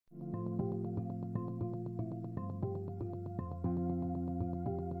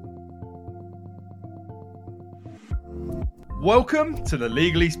Welcome to the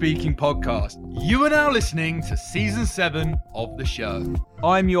Legally Speaking podcast. You are now listening to season 7 of the show.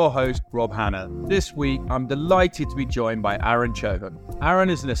 I'm your host, Rob Hanna. This week, I'm delighted to be joined by Arun Chauhan.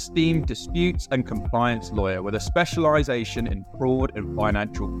 Arun is an esteemed disputes and compliance lawyer with a specialization in fraud and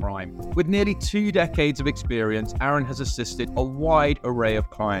financial crime. With nearly 2 decades of experience, Arun has assisted a wide array of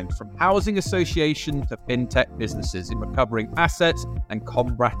clients, from housing associations to fintech businesses, in recovering assets and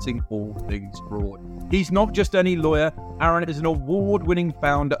combating all things fraud. He's not just any lawyer. Arun is an award-winning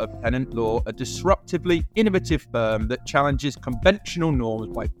founder of Tenant Law, a disruptively innovative firm that challenges conventional norms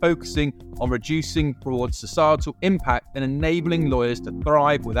by focusing on reducing fraud, societal impact, and enabling lawyers to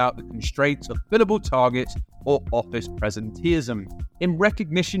thrive without the constraints of billable targets or office presenteeism. In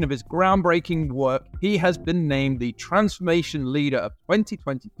recognition of his groundbreaking work, he has been named the Transformation Leader of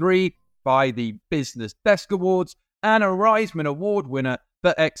 2023 by the Business Desk Awards and a Reisman Award winner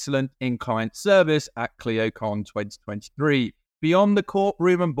for excellence in client service at ClioCon 2023. Beyond the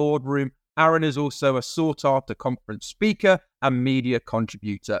courtroom and boardroom, Arun is also a sought-after conference speaker and media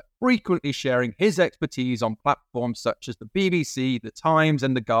contributor, frequently sharing his expertise on platforms such as the BBC, The Times,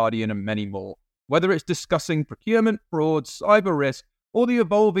 and The Guardian, and many more. Whether it's discussing procurement, fraud, cyber risk, or the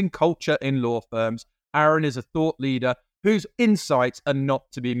evolving culture in law firms, Arun is a thought leader whose insights are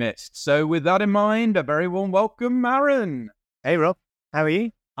not to be missed. So with that in mind, a very warm welcome, Arun. Hey, Rob. How are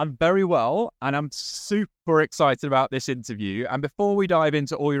you? I'm very well, and I'm super excited about this interview. And before we dive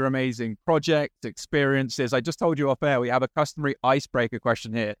into all your amazing projects, experiences, I just told you off air, we have a customary icebreaker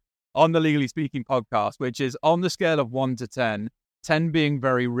question here on the Legally Speaking podcast, which is on the scale of 1 to 10, 10 being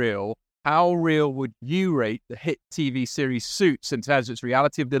very real. How real would you rate the hit TV series Suits in terms of its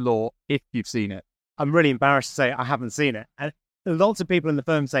reality of the law, if you've seen it? I'm really embarrassed to say I haven't seen it. And lots of people in the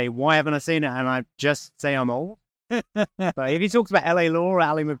firm say, why haven't I seen it? And I just say I'm old. But if you talked about LA Law or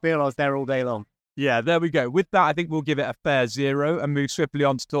Ally McBeal, I was there all day long. Yeah, there we go. With that, I think we'll give it a fair 0 and move swiftly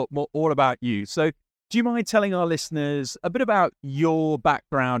on to talk more all about you. So do you mind telling our listeners a bit about your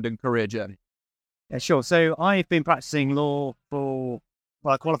background and career journey? Yeah, sure. So I've been practicing law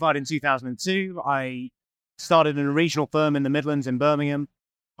I qualified in 2002. I started in a regional firm in the Midlands in Birmingham.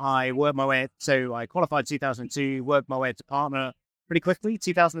 I qualified 2002, worked my way up to partner pretty quickly,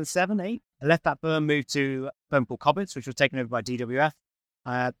 2007-8. I left that firm, moved to a firm called Cobbitts, which was taken over by DWF.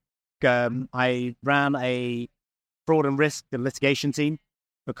 I ran a fraud and risk and litigation team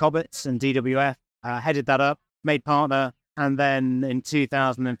for Cobbitts and DWF, headed that up, made partner, and then in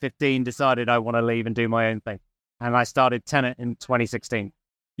 2015 decided I want to leave and do my own thing. And I started Tenet in 2016.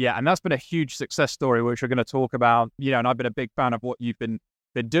 Yeah, and that's been a huge success story, which we're going to talk about. And I've been a big fan of what you've been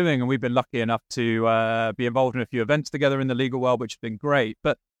doing, and we've been lucky enough to be involved in a few events together in the legal world, which has been great.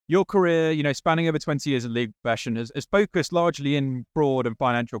 But your career, spanning over 20 years in the legal profession, has focused largely in fraud and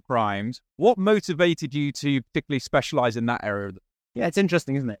financial crimes. What motivated you to particularly specialize in that area? Yeah, it's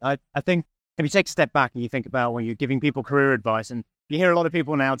interesting, isn't it? I think if you take a step back and you think about when you're giving people career advice, and you hear a lot of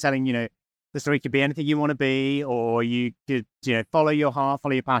people now telling, the story could be anything you want to be, or you could, follow your heart,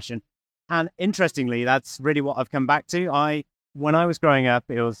 follow your passion. And interestingly, that's really what I've come back to. When I was growing up,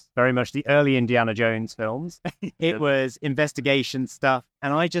 it was very much the early Indiana Jones films. It was investigation stuff.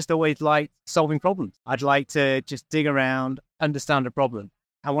 And I just always liked solving problems. I'd like to just dig around, understand a problem.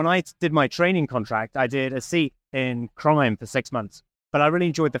 And when I did my training contract, I did a seat in crime for 6 months. But I really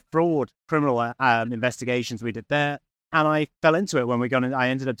enjoyed the fraud, criminal investigations we did there. And I fell into it when I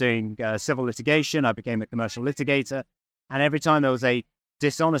ended up doing civil litigation. I became a commercial litigator. And every time there was a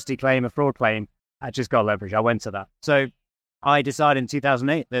dishonesty claim, a fraud claim, I just got leverage. I went to that. So I decided in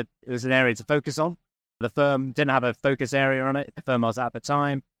 2008 that it was an area to focus on. The firm didn't have a focus area on it. The firm I was at the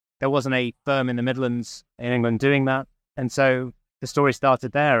time, there wasn't a firm in the Midlands in England doing that. And so the story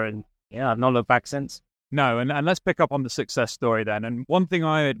started there, and I've not looked back since. No, and let's pick up on the success story then. And one thing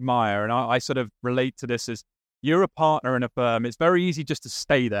I admire, and I sort of relate to this, is you're a partner in a firm. It's very easy just to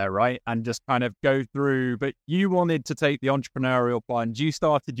stay there, right? And just kind of go through, but you wanted to take the entrepreneurial plunge. You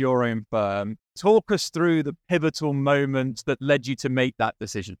started your own firm. Talk us through the pivotal moments that led you to make that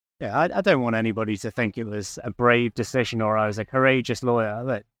decision. Yeah, I don't want anybody to think it was a brave decision or I was a courageous lawyer.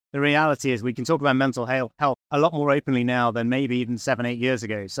 But the reality is we can talk about mental health a lot more openly now than maybe even 7-8 years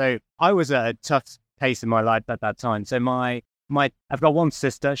ago. So I was at a tough pace in my life at that time. So I've got one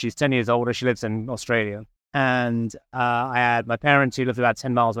sister. She's 10 years older. She lives in Australia. And I had my parents who lived about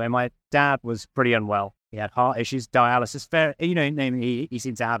 10 miles away. My dad was pretty unwell. He had heart issues, dialysis. He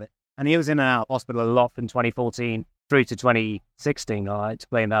seemed to have it. And he was in and out of hospital a lot from 2014 through to 2016. I'll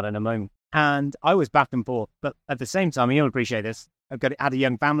explain that in a moment. And I was back and forth. But at the same time, you'll appreciate this, had a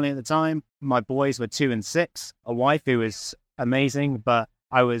young family at the time. My boys were 2 and 6, a wife who was amazing, but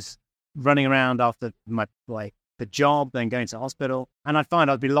I was running around after my the job, then going to hospital. And I'd find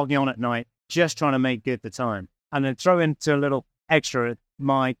I'd be logging on at night, just trying to make good the time. And then throw into a little extra,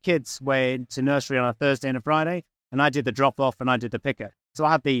 my kids went to nursery on a Thursday and a Friday, and I did the drop off and I did the pickup. So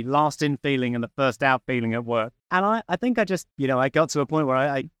I had the last in feeling and the first out feeling at work. And I think I just, I got to a point where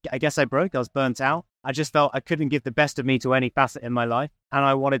I guess I broke. I was burnt out. I just felt I couldn't give the best of me to any facet in my life. And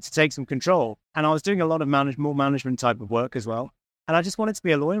I wanted to take some control. And I was doing a lot of more management type of work as well. And I just wanted to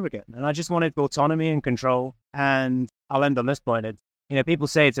be a lawyer again. And I just wanted autonomy and control. And I'll end on this point. People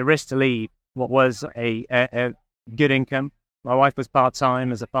say it's a risk to leave what was a good income. My wife was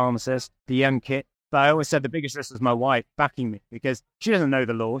part-time as a pharmacist, the young kid. But I always said the biggest risk was my wife backing me because she doesn't know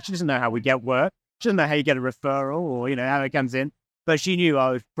the law. She doesn't know how we get work. She doesn't know how you get a referral or, how it comes in. But she knew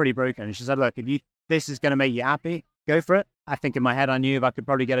I was pretty broken. And she said, look, if this is going to make you happy, go for it. I think in my head, I knew if I could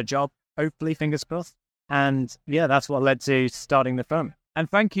probably get a job, hopefully, fingers crossed. And yeah, that's what led to starting the firm. And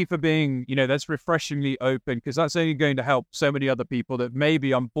thank you for being, that's refreshingly open, because that's only going to help so many other people that may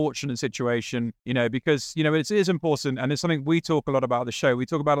be unfortunate situation, because, it is important. And it's something we talk a lot about on the show. We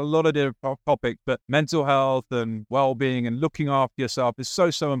talk about a lot of different topics, but mental health and well-being and looking after yourself is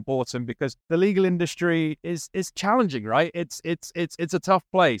so, so important, because the legal industry is challenging, right? It's a tough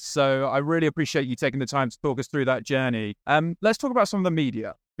place. So I really appreciate you taking the time to talk us through that journey. Let's talk about some of the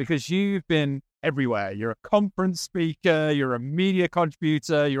media, because you've been everywhere. You're a conference speaker, you're a media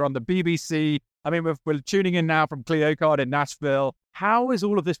contributor, you're on the BBC. I mean, we're tuning in now from Clio Card in Nashville. How has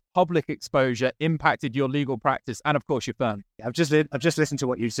all of this public exposure impacted your legal practice and, of course, your firm? I've just listened to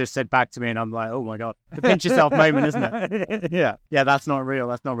what you just said back to me, and I'm like, oh my God, the pinch yourself moment, isn't it? Yeah, that's not real.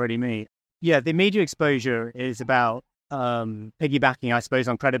 That's not really me. Yeah, the media exposure is about piggybacking, I suppose,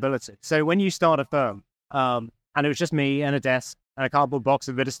 on credibility. So when you start a firm, and it was just me and a desk and a cardboard box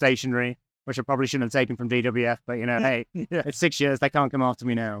with a bit of stationery, which I probably shouldn't have taken from DWF, but hey, it's 6 years. They can't come after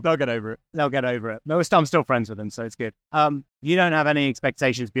me now. They'll get over it. No, I'm still friends with them, so it's good. You don't have any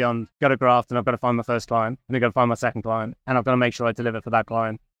expectations beyond got to graft, and I've got to find my first client, and I've got to find my second client, and I've got to make sure I deliver for that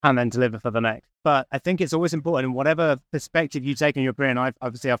client, and then deliver for the next. But I think it's always important, in whatever perspective you take in your career, and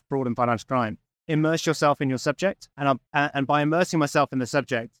I've fraud and financial crime, immerse yourself in your subject. And by immersing myself in the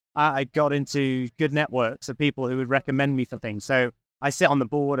subject, I got into good networks of people who would recommend me for things. So I sit on the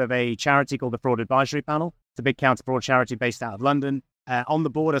board of a charity called the Fraud Advisory Panel. It's a big counter-fraud charity based out of London. On the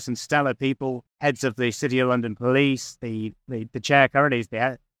board are some stellar people, heads of the City of London Police, the chair currently is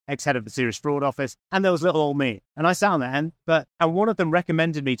the ex-head of the Serious Fraud Office, and there was little old me. And I sat on that end, and one of them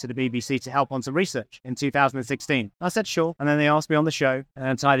recommended me to the BBC to help on some research in 2016. I said, sure. And then they asked me on the show,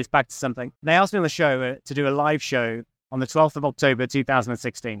 and tie this back to something. They asked me on the show to do a live show on the 12th of October,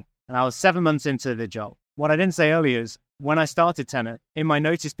 2016. And I was 7 months into the job. What I didn't say earlier is, when I started Tenet, in my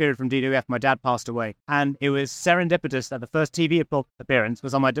notice period from DWF, my dad passed away. And it was serendipitous that the first TV appearance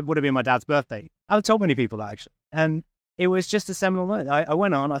was would have been my dad's birthday. I haven't told many people that, actually. And it was just a seminal moment. I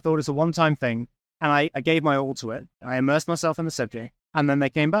went on, I thought it was a one-time thing, and I gave my all to it. I immersed myself in the subject, and then they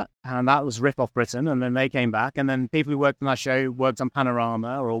came back. And that was Rip Off Britain, and then they came back. And then people who worked on that show, worked on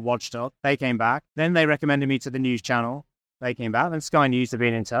Panorama or Watchdog, they came back. Then they recommended me to the news channel. They came back. Then Sky News have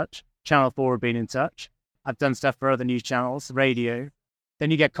been in touch. Channel 4 have been in touch. I've done stuff for other news channels, radio.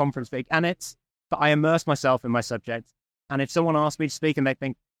 Then you get conference speak. But I immerse myself in my subject. And if someone asks me to speak and they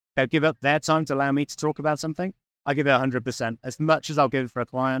think they'll give up their time to allow me to talk about something, I give it 100%, as much as I'll give it for a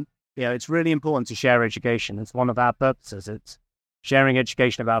client. It's really important to share education. It's one of our purposes. It's sharing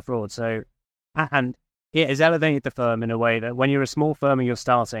education about fraud. So, and it has elevated the firm in a way that when you're a small firm and you're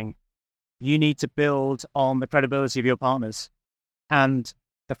starting, you need to build on the credibility of your partners. And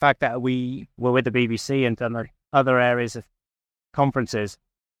the fact that we were with the BBC and done other areas of conferences,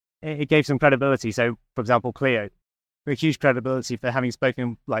 it gave some credibility. So, for example, Clio, a huge credibility for having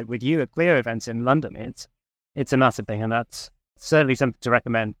spoken with you at Clio events in London. It's a massive thing, and that's certainly something to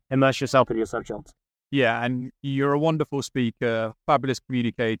recommend. Immerse yourself in your subject. Yeah, and you're a wonderful speaker, fabulous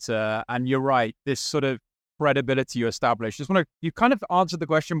communicator, and you're right. This sort of credibility you established. You kind of answered the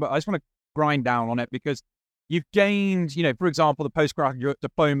question, but I just want to grind down on it, because you've gained, for example, the postgraduate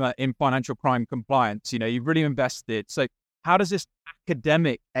diploma in financial crime compliance. You've really invested. So how does this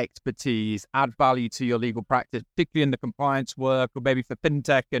academic expertise add value to your legal practice, particularly in the compliance work, or maybe for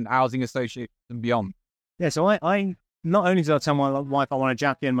fintech and housing associations and beyond? Yeah, so I not only did I tell my wife I want to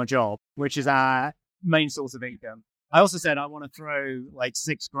jack in my job, which is our main source of income, I also said I want to throw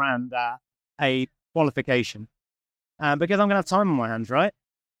 $6,000 at a qualification, because I'm going to have time on my hands, right?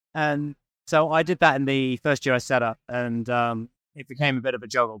 And so I did that in the first year I set up, and it became a bit of a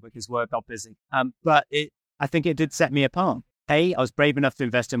juggle because work got busy. But I think it did set me apart. A, I was brave enough to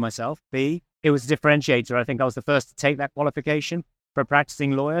invest in myself. B, it was a differentiator. I think I was the first to take that qualification for a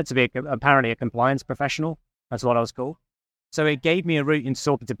practicing lawyer to be apparently a compliance professional. That's what I was called. So it gave me a route into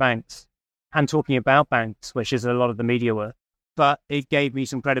talking to banks and talking about banks, which is a lot of the media work, but it gave me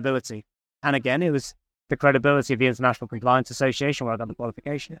some credibility. And again, it was the credibility of the International Compliance Association where I got the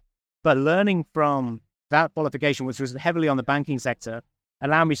qualification. But learning from that qualification, which was heavily on the banking sector,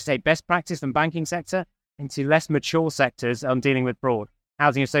 allowed me to take best practice from banking sector into less mature sectors on dealing with fraud,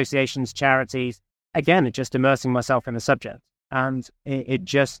 housing associations, charities. Again, it just immersing myself in the subject, and it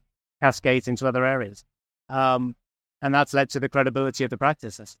just cascades into other areas. And that's led to the credibility of the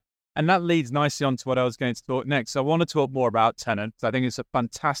practices. And that leads nicely on to what I was going to talk next. So I want to talk more about Tenet. I think it's a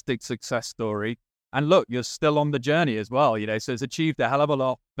fantastic success story. And look, you're still on the journey as well, so it's achieved a hell of a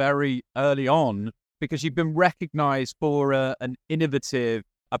lot very early on because you've been recognized for an innovative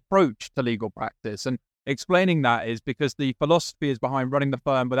approach to legal practice. And explaining that is because the philosophy is behind running the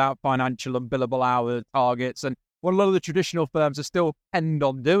firm without financial and billable hour targets. And what a lot of the traditional firms are still penned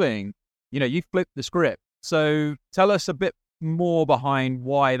on doing, you've flipped the script. So tell us a bit more behind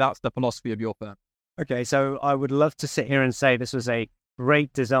why that's the philosophy of your firm. Okay, so I would love to sit here and say this was a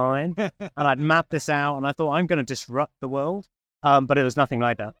great design and I'd mapped this out and I thought I'm going to disrupt the world, but it was nothing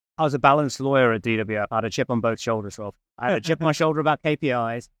like that. I was a balanced lawyer at DWF. I had a chip on both shoulders, Rob. I had a chip on my shoulder about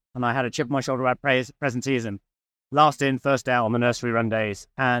KPIs and I had a chip on my shoulder about presenteeism. Last in, first out on the nursery run days.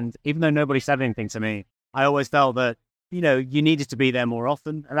 And even though nobody said anything to me, I always felt that you needed to be there more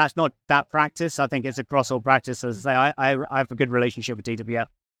often. And that's not that practice. I think it's across all practices. I have a good relationship with DWF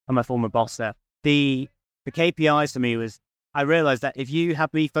and my former boss there. The KPIs to me was, I realized that if you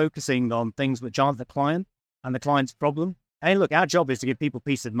have me focusing on things which aren't the client and the client's problem, hey, look, our job is to give people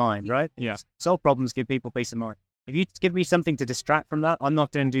peace of mind, right? Yeah. Solve problems, give people peace of mind. If you give me something to distract from that, I'm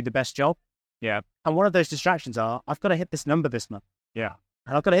not going to do the best job. Yeah. And one of those distractions are, I've got to hit this number this month. Yeah.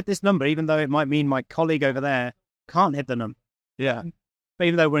 And I've got to hit this number, even though it might mean my colleague over there can't hit the number. Yeah. But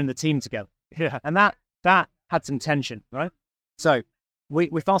even though we're in the team together. Yeah. And that had some tension, right? So we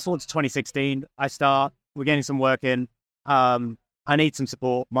fast forward to 2016. We're getting some work in. I need some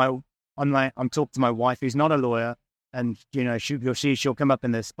support. I'm talking to my wife, who's not a lawyer, and she'll come up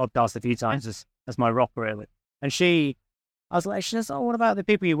in this podcast a few times as my rock, really. And she says, "Oh, what about the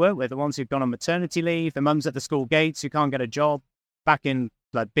people you work with? The ones who've gone on maternity leave, the mums at the school gates who can't get a job back in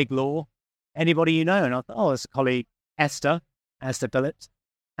like big law? Anybody you know?" And I thought, "Oh, it's a colleague, Esther Phillips."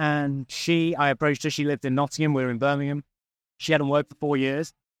 And I approached her. She lived in Nottingham. We were in Birmingham. She hadn't worked for 4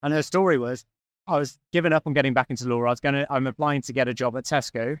 years, and her story was, I was giving up on getting back into law. I'm applying to get a job at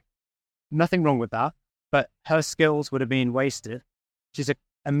Tesco. Nothing wrong with that, but her skills would have been wasted. She's an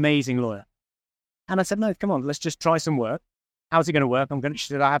amazing lawyer. And I said, no, come on, let's just try some work. How's it going to work? She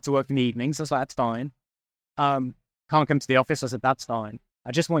said, I have to work in the evenings. I was like, that's fine. Can't come to the office. I said, that's fine.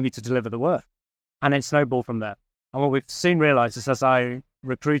 I just want you to deliver the work. And it snowballed from there. And what we've soon realized is, as I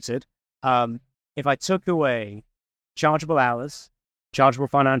recruited, if I took away chargeable hours, chargeable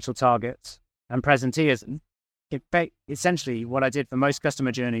financial targets, and presenteeism, essentially what I did for most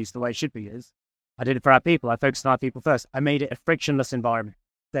customer journeys, the way it should be, is I did it for our people. I focused on our people first. I made it a frictionless environment.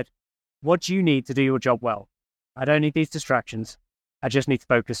 That what do you need to do your job well? I don't need these distractions. I just need to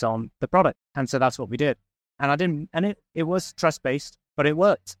focus on the product. And so that's what we did. And it was trust-based, but it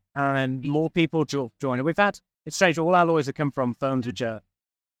worked. And more people joined. It's strange, all our lawyers have come from firms which are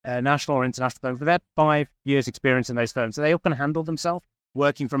national or international firms. They've had 5 years experience in those firms. So they all can handle themselves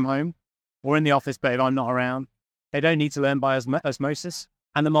working from home or in the office, but if I'm not around, they don't need to learn by osmosis.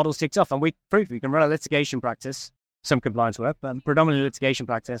 And the model's ticked off. And we proved we can run a litigation practice, some compliance work, but predominantly litigation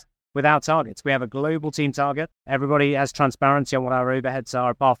practice without targets. We have a global team target. Everybody has transparency on what our overheads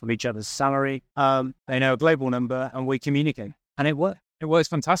are apart from each other's salary. They know a global number and we communicate. And it worked. It works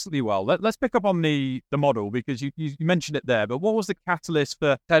fantastically well. Let's pick up on the model because you mentioned it there, but what was the catalyst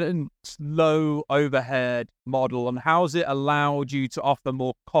for Tenet's low overhead model and how has it allowed you to offer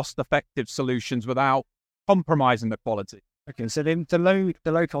more cost-effective solutions without compromising the quality? Okay, so the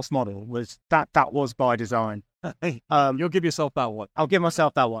low cost model was that was by design. You'll give yourself that one. I'll give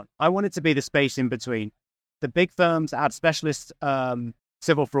myself that one. I wanted to be the space in between the big firms that had specialist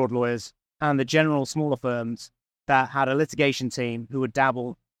civil fraud lawyers and the general smaller firms that had a litigation team who would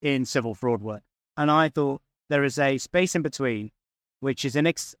dabble in civil fraud work. And I thought there is a space in between, which is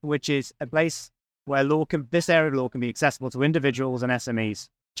a place where this area of law can be accessible to individuals and SMEs,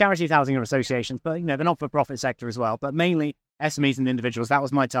 charities, housing and associations, but the not-for-profit sector as well, but mainly SMEs and individuals. That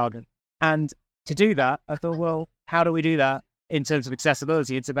was my target. And to do that, I thought, well, how do we do that in terms of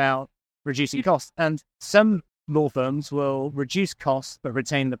accessibility? It's about reducing costs. And some law firms will reduce costs but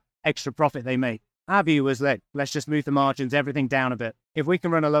retain the extra profit they make. Our view was, let's just move the margins, everything down a bit. If we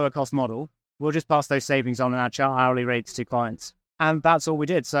can run a lower cost model, we'll just pass those savings on in our hourly rates to clients. And that's all we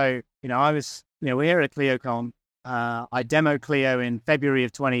did. So, we're here at ClioCon. I demoed Clio in February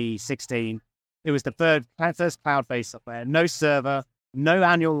of 2016. It was the first cloud-based software, no server, no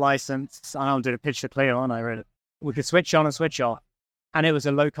annual license. I did a pitch to Clio on, I read it. We could switch on and switch off. And it was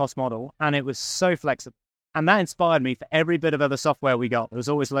a low-cost model, and it was so flexible. And that inspired me for every bit of other software we got. It was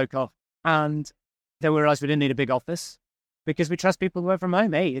always low-cost. And then we realized we didn't need a big office because we trust people to work from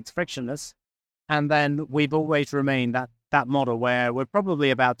home. Hey, it's frictionless. And then we've always remained that model where we're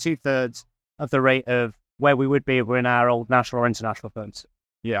probably about 2/3 of the rate of where we would be if we're in our old national or international firms.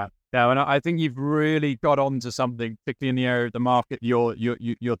 Yeah. No, and I think you've really got onto something, particularly in the area of the market you're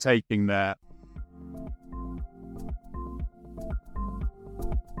taking there.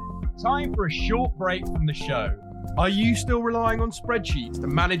 Time for a short break from the show. Are you still relying on spreadsheets to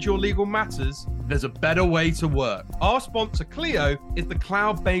manage your legal matters? There's a better way to work. Our sponsor, Clio, is the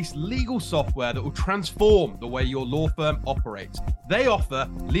cloud-based legal software that will transform the way your law firm operates. They offer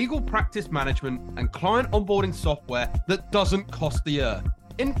legal practice management and client onboarding software that doesn't cost the earth.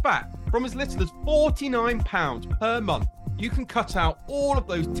 In fact, from as little as £49 per month, you can cut out all of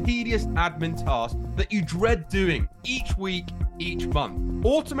those tedious admin tasks that you dread doing each week, each month.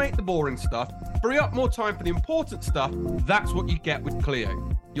 Automate the boring stuff, free up more time for the important stuff. That's what you get with Clio.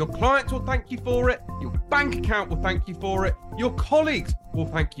 Your clients will thank you for it, your bank account will thank you for it, your colleagues will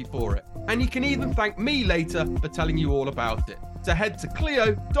thank you for it, and you can even thank me later for telling you all about it. So head to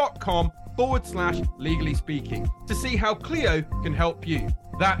clio.com/legally speaking to see how Clio can help you.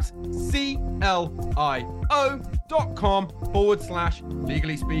 That's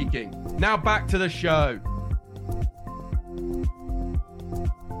CLIO.com/legally speaking. Now back to the show.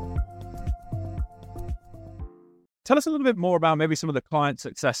 Tell us a little bit more about maybe some of the client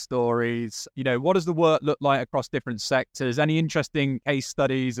success stories. What does the work look like across different sectors? Any interesting case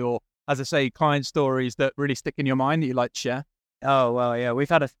studies or, as I say, client stories that really stick in your mind that you'd like to share? Oh, well, yeah, we've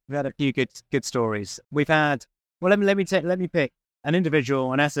had a few good stories. We've had, let me pick an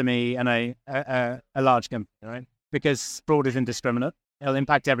individual, an SME, and a large company, right? Because fraud is indiscriminate. It'll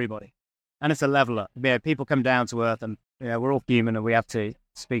impact everybody. And it's a leveler. People come down to earth and we're all human and we have to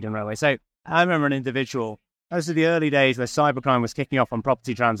speed and railway. So I remember an individual, those are the early days where cybercrime was kicking off on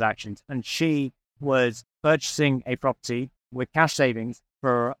property transactions. And she was purchasing a property with cash savings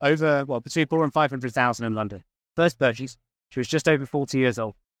for between 400,000 and 500,000 in London. First purchase, she was just over 40 years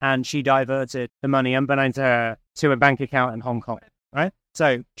old. And she diverted the money, unbeknownst to her, to a bank account in Hong Kong, right?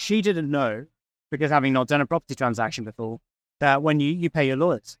 So she didn't know, because having not done a property transaction before, that when you pay your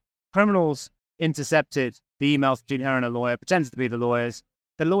lawyers, criminals intercepted the emails between her and a lawyer, pretended to be the lawyers.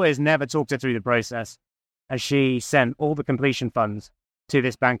 The lawyers never talked her through the process, as she sent all the completion funds to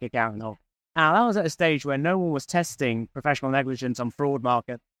this bank account in Hong Kong. Now, that was at a stage where no one was testing professional negligence on fraud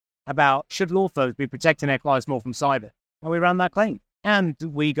market about should law firms be protecting their clients more from cyber. Well, we ran that claim. And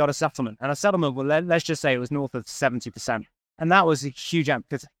we got a settlement. And a settlement, let's just say it was north of 70%. And that was a huge amp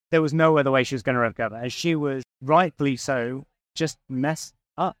because there was no other way she was going to recover. And she was, rightfully so, just messed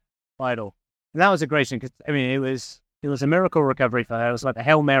up by it all. And that was a great thing because, it was a miracle recovery for her. It was like a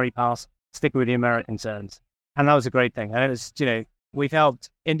Hail Mary pass, sticking with the American terms. And that was a great thing. And it was, we've helped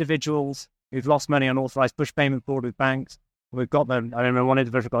individuals who've lost money on authorized push payment fraud with banks. We've got them. I remember one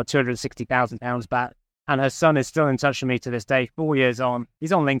individual got £260,000 back. And her son is still in touch with me to this day, 4 years on.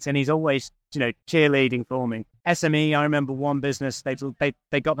 He's on LinkedIn. He's always, cheerleading for me. SME, I remember one business, they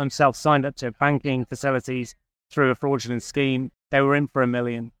got themselves signed up to banking facilities through a fraudulent scheme. They were in for $1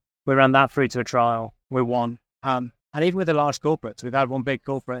 million. We ran that through to a trial. We won. And even with the large corporates, we've had one big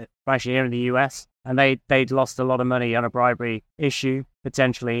corporate actually here in the US, and they'd lost a lot of money on a bribery issue,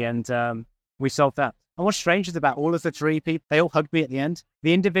 potentially, and we solved that. And what's strange is about all of the three people, they all hugged me at the end.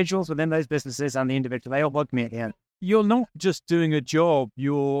 The individuals within those businesses and the individual, they all hugged me at the end. You're not just doing a job,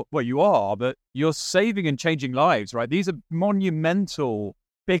 you are, but you're saving and changing lives, right? These are monumental,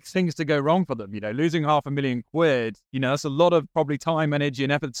 big things to go wrong for them. Losing £500,000, that's a lot of probably time, energy,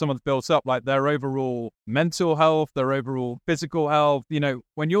 and effort someone's built up, like their overall mental health, their overall physical health.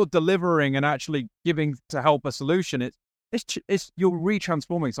 When you're delivering and actually giving to help a solution, it's you're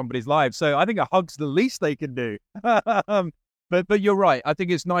retransforming somebody's life. So I think a hug's the least they can do. But you're right. I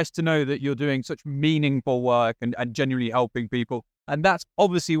think it's nice to know that you're doing such meaningful work and genuinely helping people. And that's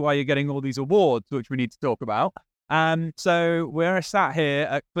obviously why you're getting all these awards, which we need to talk about. So we're sat here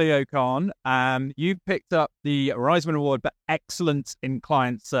at ClioCon. You picked up the Reisman Award for Excellence in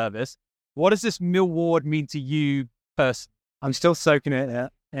Client Service. What does this award mean to you personally? I'm still soaking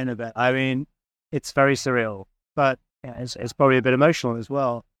it in a bit. It's very surreal, but it's probably a bit emotional as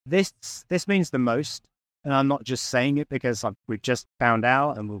well. This means the most, and I'm not just saying it because we've just found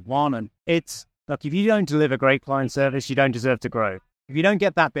out and we've won. And it's look, if you don't deliver great client service, you don't deserve to grow. If you don't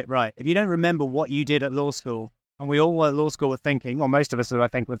get that bit right, if you don't remember what you did at law school, and we all at law school were thinking, or most of us, I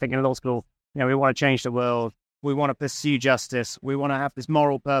think, were thinking at law school, we want to change the world. We want to pursue justice. We want to have this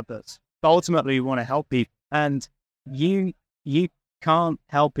moral purpose. But ultimately, we want to help people. And you can't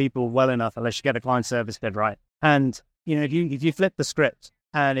help people well enough unless you get a client service bit right. And, if you flip the script,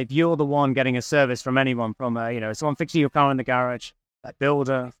 and if you're the one getting a service from anyone, from, someone fixing your car in the garage, a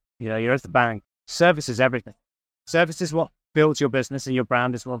builder, you're at the bank, service is everything. Service is what builds your business, and your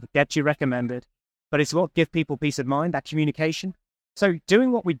brand is what gets you recommended. But it's what gives people peace of mind, that communication. So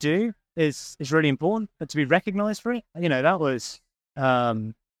doing what we do is really important, but to be recognized for it, that was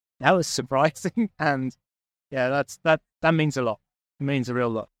surprising. And yeah, that means a lot. It means a real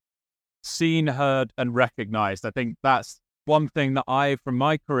lot. Seen, heard, and recognized. I think that's one thing that from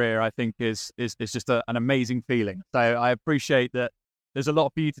my career, I think is just an amazing feeling. So I appreciate that there's a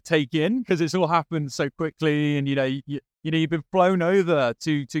lot for you to take in, because it's all happened so quickly. And, you've been flown over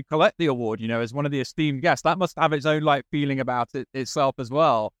to collect the award, as one of the esteemed guests. That must have its own feeling about it itself as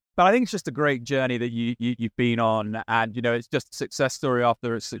well. But I think it's just a great journey that you've been on. And, it's just a success story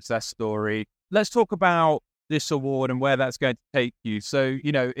after a success story. Let's talk about this award and where that's going to take you. So,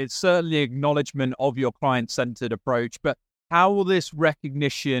 it's certainly acknowledgement of your client-centered approach, but how will this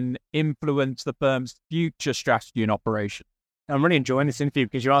recognition influence the firm's future strategy and operation? I'm really enjoying this interview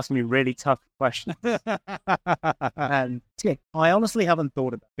because you're asking me really tough questions. And I honestly haven't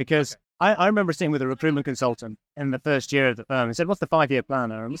thought about it, because I remember sitting with a recruitment consultant in the first year of the firm. He said, "What's the 5-year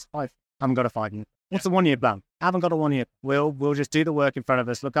plan?" I haven't got a 5-year. What's the 1-year plan? I haven't got a 1-year. We'll just do the work in front of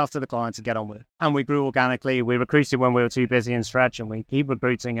us, look after the clients, and get on with it. And we grew organically. We recruited when we were too busy and stretch, and we keep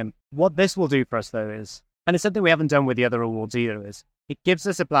recruiting. And what this will do for us, though, is, and it's something we haven't done with the other awards either, is it gives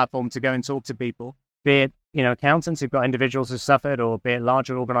us a platform to go and talk to people, be it accountants who've got individuals who've suffered, or be it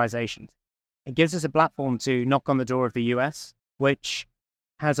larger organizations. It gives us a platform to knock on the door of the US, which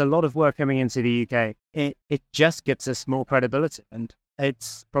has a lot of work coming into the UK. It just gives us more credibility, and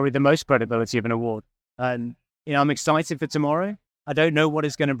it's probably the most credibility of an award. And, I'm excited for tomorrow. I don't know what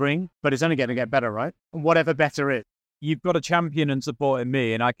it's going to bring, but it's only going to get better, right? Whatever better is. You've got a champion and supporting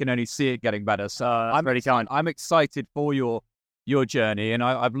me, and I can only see it getting better. So I'm really kind. I'm excited for your journey, and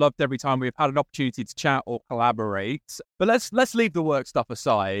I've loved every time we've had an opportunity to chat or collaborate. But let's leave the work stuff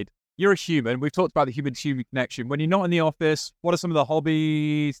aside. You're a human. We've talked about the human-to-human connection. When you're not in the office, what are some of the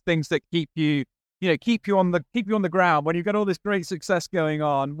hobbies, things that keep you on the ground when you've got all this great success going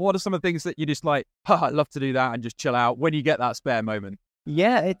on? What are some of the things that you just I'd love to do that and just chill out when you get that spare moment?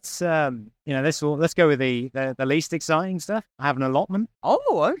 Yeah, it's let's go with the least exciting stuff. I have an allotment.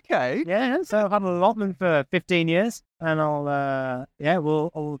 Oh, okay. Yeah, so I've had an allotment for 15 years, and I'll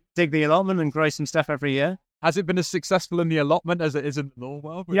dig the allotment and grow some stuff every year. Has it been as successful in the allotment as it is in the law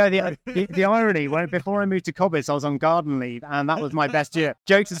world? The irony, before I moved to Cobbitts, I was on garden leave, and that was my best year.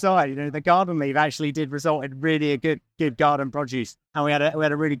 Jokes aside, the garden leave actually did result in really a good garden produce, and we had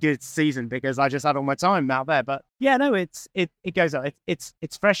a really good season because I just had all my time out there. But yeah, no, it goes up. It's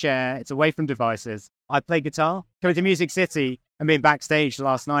fresh air. It's away from devices. I play guitar. Coming to Music City and being backstage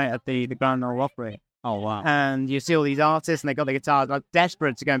last night at the Grand Ole Opry. Oh wow! And you see all these artists, and they got the guitars. I'm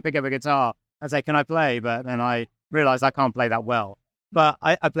desperate to go and pick up a guitar. I say, "Can I play?" But then I realized I can't play that well. But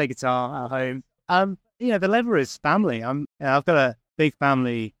I play guitar at home. The lever is family. I've got a big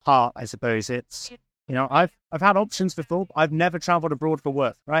family heart, I suppose. It's, I've had options before. I've never traveled abroad for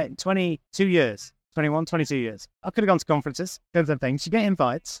work, right? In 22 years, 21, 22 years. I could have gone to conferences, done some things. You get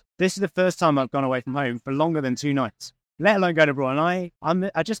invites. This is the first time I've gone away from home for longer than 2 nights, let alone going abroad. And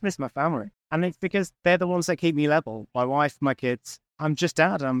I just miss my family. And it's because they're the ones that keep me level. My wife, my kids. I'm just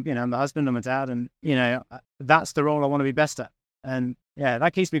dad. I'm a husband, I'm a dad. And, that's the role I want to be best at. And yeah,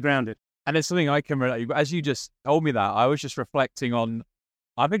 that keeps me grounded. And it's something I can relate. As you just told me that, I was just reflecting on,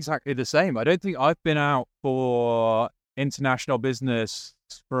 I'm exactly the same. I don't think I've been out for international business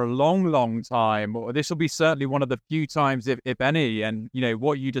for a long, long time. Or this will be certainly one of the few times, if any. And,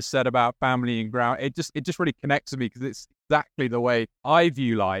 what you just said about family and ground, it just really connects with me because it's exactly the way I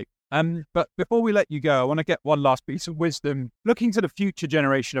view life. But before we let you go, I want to get one last piece of wisdom. Looking to the future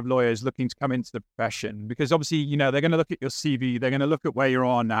generation of lawyers looking to come into the profession, because obviously, they're going to look at your CV, they're going to look at where you're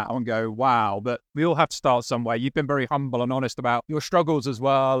on now and go, wow, but we all have to start somewhere. You've been very humble and honest about your struggles as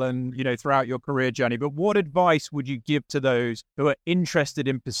well and, throughout your career journey. But what advice would you give to those who are interested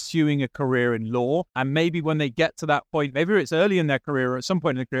in pursuing a career in law? And maybe when they get to that point, maybe it's early in their career or at some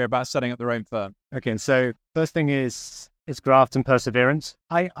point in their career about setting up their own firm. Okay, so first thing is graft and perseverance.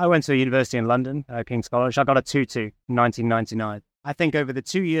 I went to a university in London, King's College. I got a 2-2 in 1999. I think over the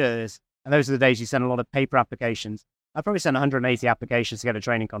 2 years, and those are the days you send a lot of paper applications, I probably sent 180 applications to get a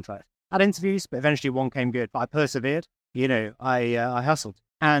training contract. had interviews, but eventually one came good. But I persevered. I hustled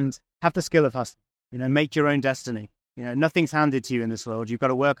and have the skill of hustling. Make your own destiny. Nothing's handed to you in this world. You've got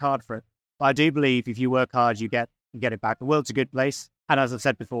to work hard for it. But I do believe if you work hard, you get it back. The world's a good place. And as I've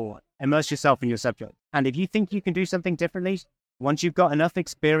said before, immerse yourself in your subject. And if you think you can do something differently, once you've got enough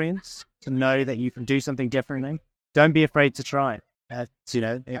experience to know that you can do something differently, don't be afraid to try. If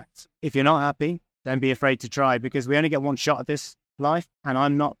you're not happy, don't be afraid to try, because we only get one shot at this life. And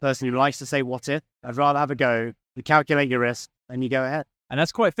I'm not a person who likes to say what if. I'd rather have a go. You calculate your risk and you go ahead. And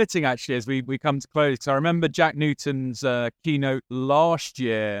that's quite fitting, actually, as we come to close. Because I remember Jack Newton's keynote last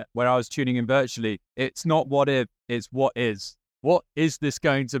year where I was tuning in virtually. It's not what if, it's what is. What is this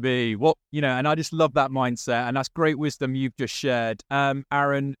going to be? And I just love that mindset. And that's great wisdom you've just shared.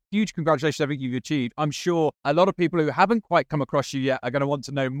 Arun, huge congratulations on everything you've achieved. I'm sure a lot of people who haven't quite come across you yet are going to want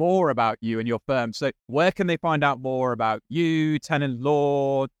to know more about you and your firm. So where can they find out more about you, Tenant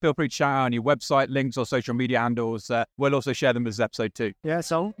Law? Feel free to shout out on your website, links or social media handles. We'll also share them as episode 2. Yeah,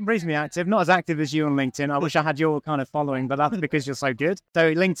 so reasonably active. Not as active as you on LinkedIn. I wish I had your kind of following, but that's because you're so good.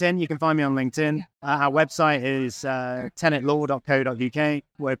 So LinkedIn, you can find me on LinkedIn. Our website is tenantlaw.co.uk.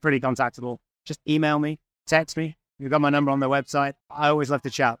 We're pretty contactable. Just email me, text me. You've got my number on the website. I always love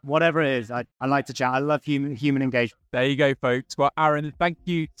to chat. Whatever it is, I like to chat. I love human engagement. There you go, folks. Well, Arun, thank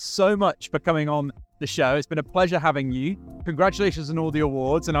you so much for coming on the show. It's been a pleasure having you. Congratulations on all the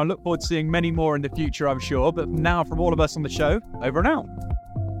awards, and I look forward to seeing many more in the future, I'm sure. But now, from all of us on the show, over and out.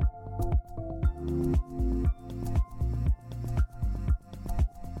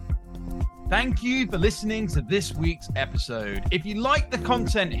 Thank you for listening to this week's episode. If you like the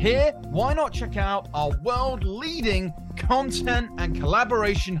content here, why not check out our world-leading content and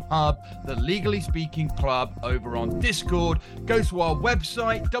collaboration hub, the Legally Speaking Club, over on Discord. Go to our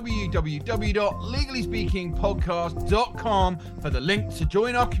website, www.legallyspeakingpodcast.com, for the link to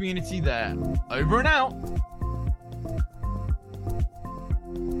join our community there. Over and out.